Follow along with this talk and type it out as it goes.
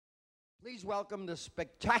Please welcome the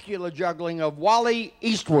spectacular juggling of Wally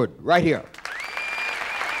Eastwood, right here.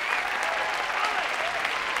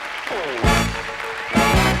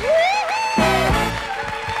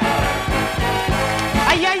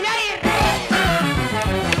 Ay, ay, ay.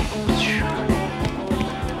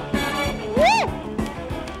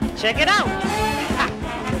 Woo! Check it out.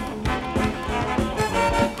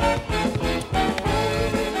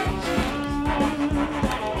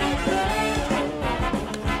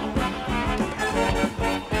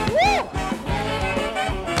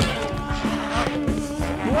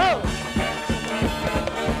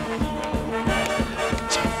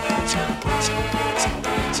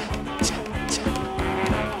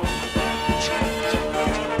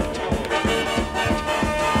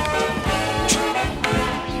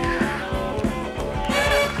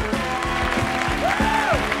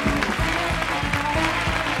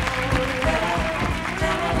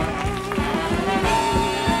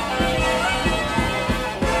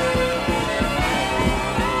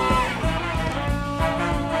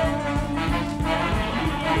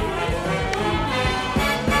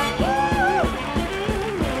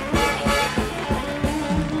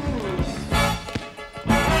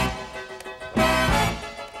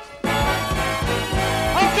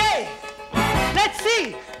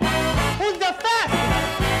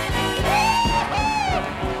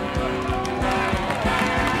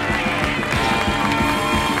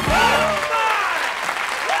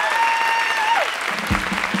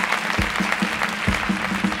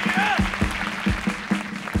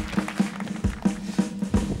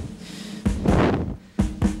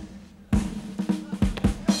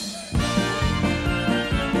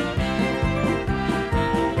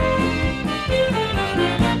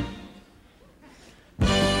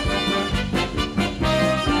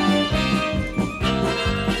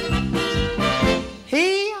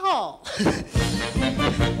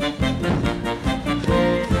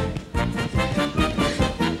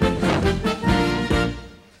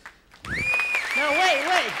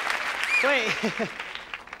 Wait,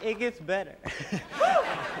 it gets better.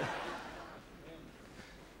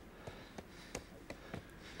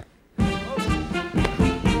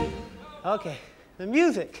 Okay, the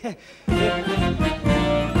music.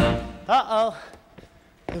 Uh-oh.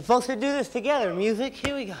 We're supposed to do this together. Music,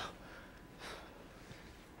 here we go.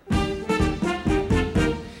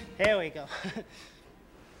 Here we go.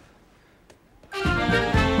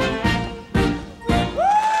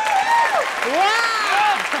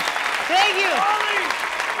 Thank you.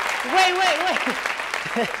 Wait.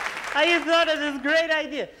 I just thought of this great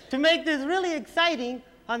idea. To make this really exciting,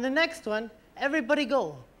 on the next one, everybody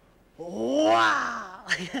go, wow. Wow!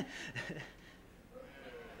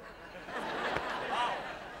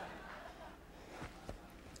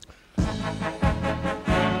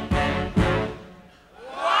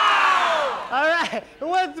 All right,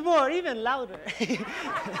 once more, even louder.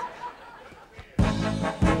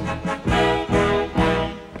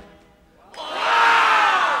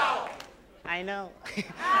 I know.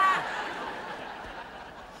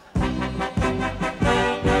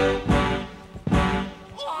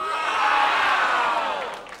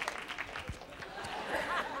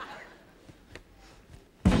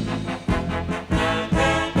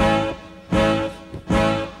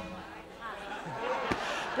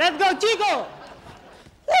 Let's go, Chico!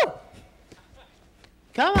 Woo!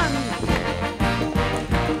 Come on.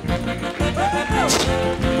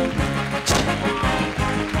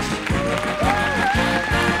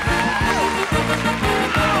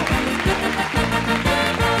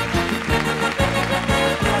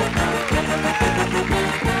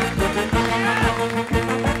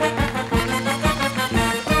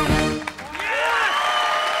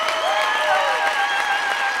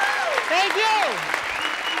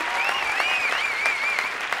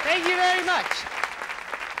 Thank you very much.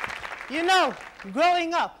 You know,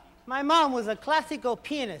 growing up, my mom was a classical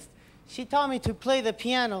pianist. She taught me to play the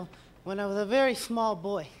piano when I was a very small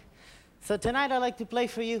boy. So tonight I'd like to play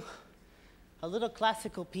for you a little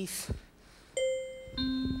classical piece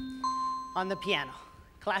on the piano.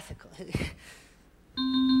 Classical.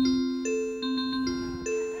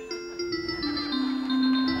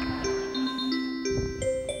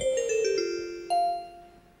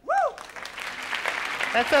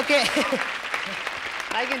 That's okay.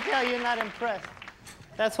 I can tell you're not impressed.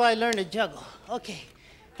 That's why I learned to juggle. Okay.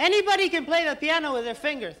 Anybody can play the piano with their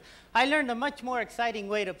fingers. I learned a much more exciting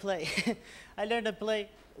way to play. I learned to play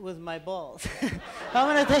with my balls. I'm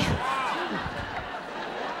gonna take...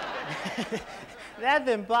 That's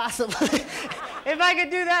impossible. If I could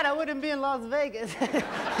do that, I wouldn't be in Las Vegas.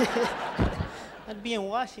 I'd be in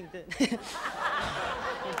Washington.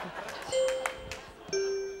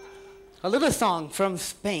 A little song from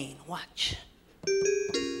Spain. Watch.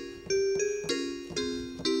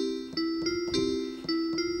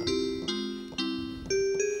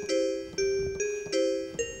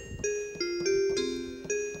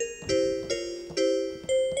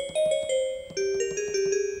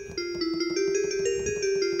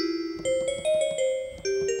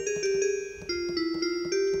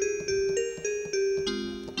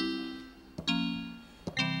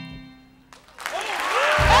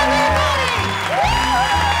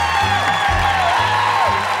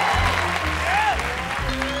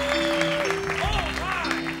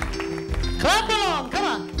 Clap along, come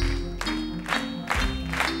on.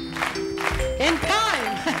 In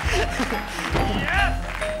time.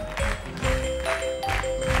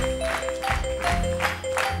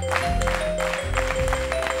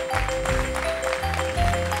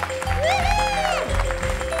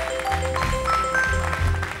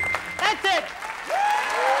 That's it.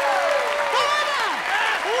 Come on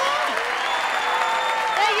now.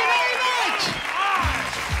 Thank you very much.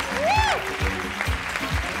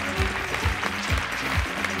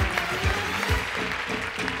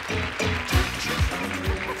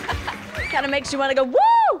 Kind of makes you want to go,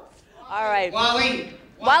 woo! All right.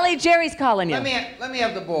 Wally, Jerry's calling you. Let me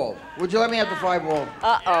have the ball. Would you let me have the 5 ball?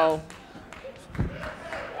 Uh-oh.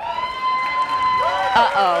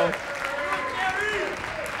 Uh-oh.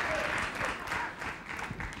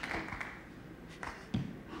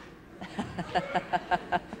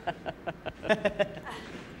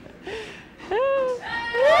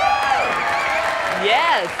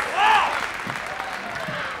 Yes.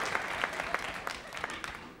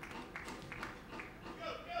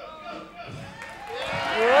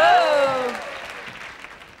 Whoa.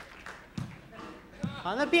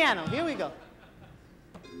 On the piano, here we go.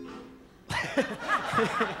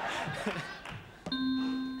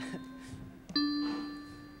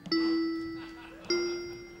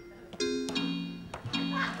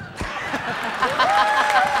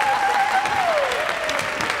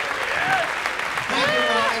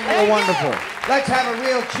 You're wonderful. Let's have a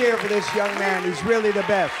real cheer for this young man. He's really the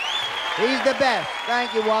best. He's the best.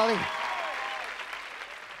 Thank you, Wally.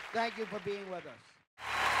 Thank you for being with us.